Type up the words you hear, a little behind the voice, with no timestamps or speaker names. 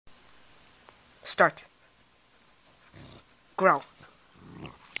Start. Growl.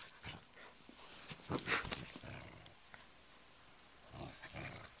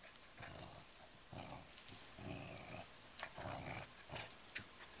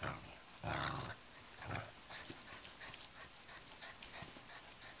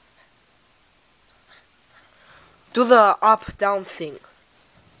 Do the up-down thing.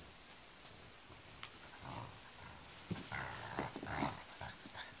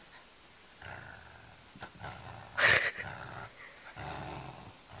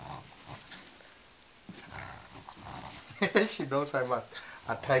 She knows I'm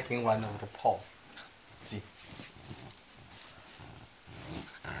attacking one of the paws. See.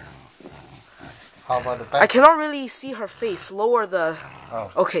 How about the back? I cannot really see her face. Lower the...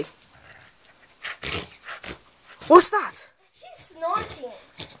 Oh. Okay. What's that? She's snorting.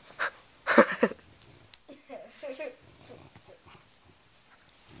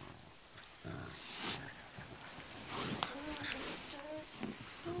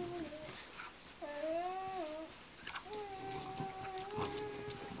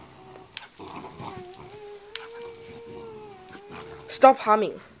 Stop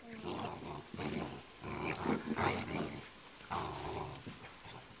humming.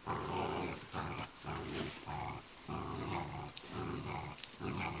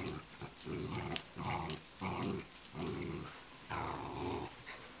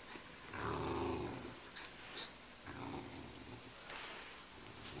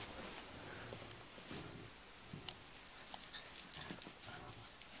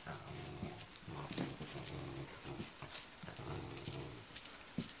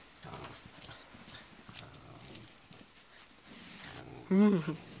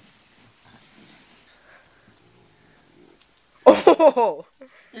 Oh!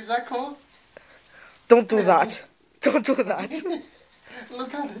 Is that cool? Don't do that. Don't do that.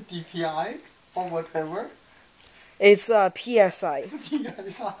 Look at the DPI or whatever. It's PSI.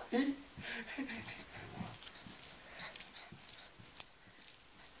 PSI.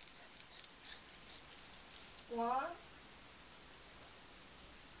 What?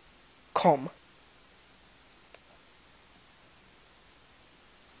 Calm.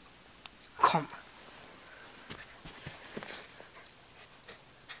 Calm.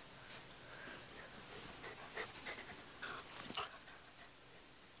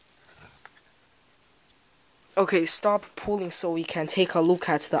 Okay, stop pulling so we can take a look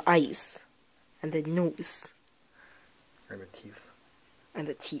at the eyes and the nose And the teeth. and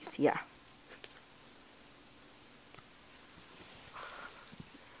the teeth, yeah.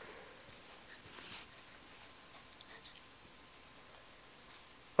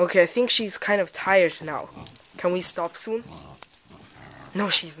 Okay, I think she's kind of tired now. Can we stop soon? No,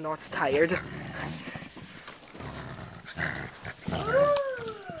 she's not tired.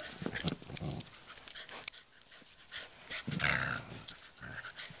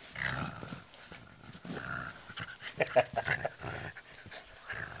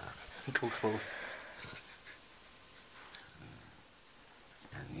 Too close.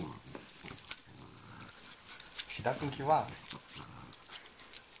 She doesn't give up.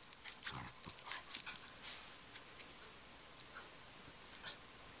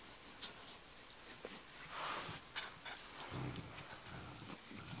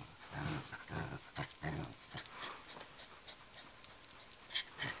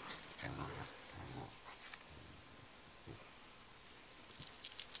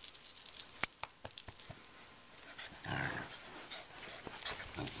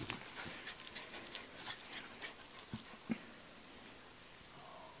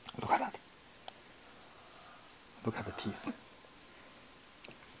 Look at that. Look at the teeth.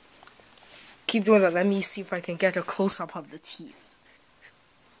 Keep doing that. Let me see if I can get a close-up of the teeth.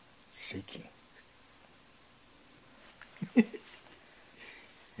 It's shaking.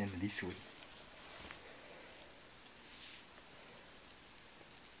 And this way.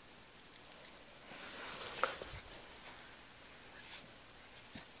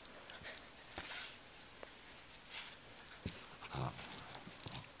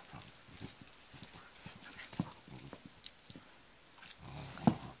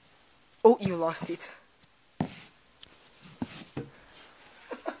 Oh, you lost it.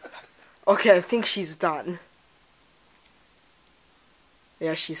 Okay, I think she's done.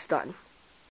 Yeah, she's done.